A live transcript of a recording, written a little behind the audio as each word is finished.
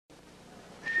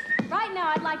Right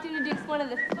now, I'd like to introduce one of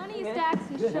the funniest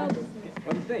acts in show business.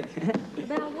 What do you think?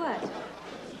 About what?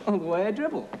 Oh, the way I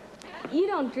dribble. You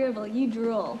don't dribble, you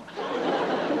drool.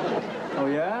 Oh,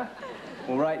 yeah?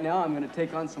 Well, right now, I'm going to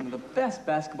take on some of the best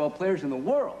basketball players in the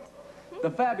world. The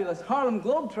fabulous Harlem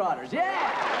Globetrotters. Yeah!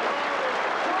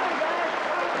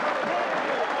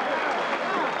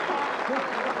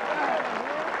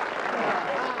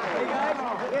 Hey, guys.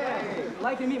 I'd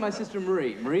like you to meet my sister,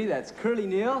 Marie. Marie, that's Curly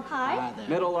Neal. Hi.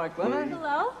 Meadowlark Lemon.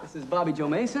 Hello. This is Bobby Joe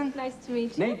Mason. Nice to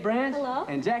meet you. Nate Branch. Hello.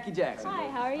 And Jackie Jackson. Hi,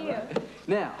 how are you?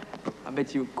 Now, I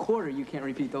bet you a quarter you can't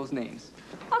repeat those names.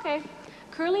 Okay.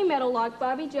 Curly, Meadowlark,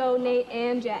 Bobby Joe, Nate,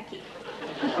 and Jackie.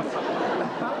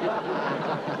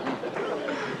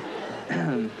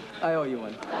 I owe you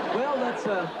one. Well, let's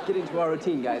get into our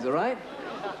routine, guys, all right?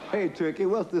 Hey, Tricky,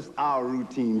 what's this our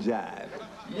routine jive?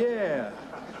 Yeah,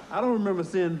 I don't remember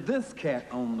seeing this cat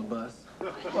on the bus.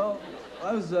 Well,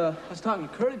 I was talking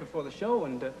to Curly before the show,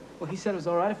 and, well, he said it was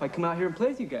all right if I come out here and play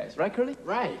with you guys. Right, Curly?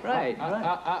 Right. Right.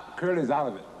 Curly's out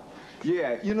of it.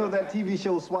 Yeah, you know that TV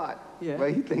show SWAT? Yeah.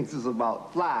 Well, he thinks it's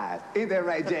about flies. Ain't that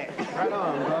right, Jack? Right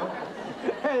on, bro.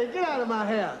 Hey, get out of my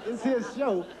hair. It's his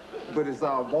show. But it's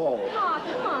our ball. Aw,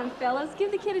 come on, fellas. Give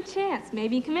the kid a chance.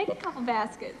 Maybe you can make a couple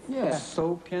baskets. Yeah.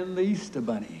 So can the Easter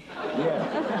Bunny.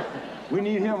 Yeah. We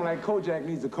need him like Kojak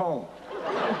needs a comb.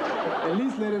 At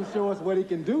least let him show us what he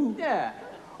can do. Yeah.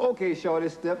 Okay, Shorty,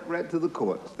 step right to the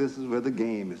court. This is where the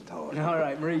game is taught. All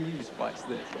right, Marie, you just watch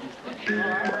this.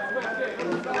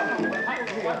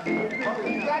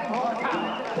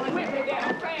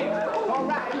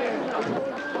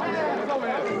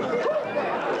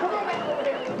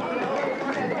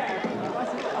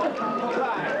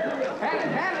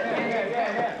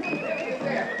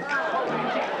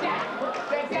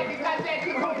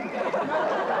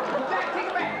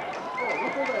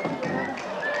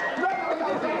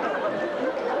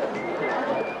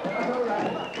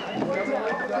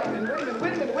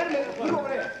 Wait a minute. You over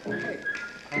there.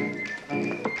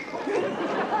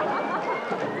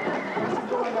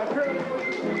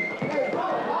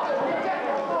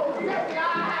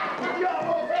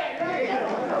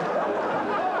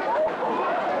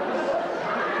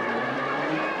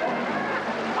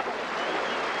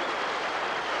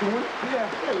 Yeah,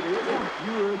 there it is.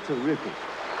 You were terrific.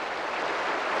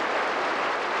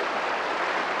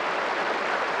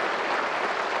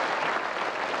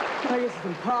 I guess it's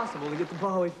impossible to get the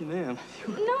ball away from them.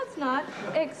 No, it's not.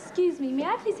 Excuse me. May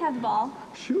I please have the ball?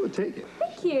 Sure, take it.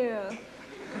 Thank you.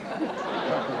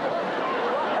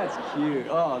 That's cute.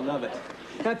 Oh, I love it.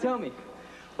 Now tell me,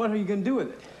 what are you going to do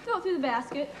with it? Throw it through the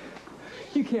basket.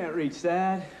 You can't reach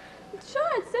that. Sure,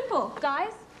 it's simple.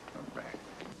 Guys?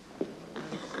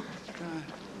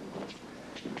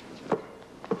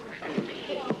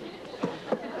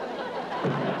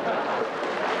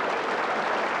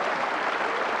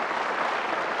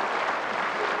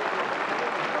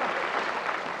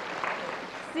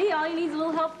 See, all you need is a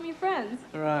little help from your friends.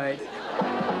 Right.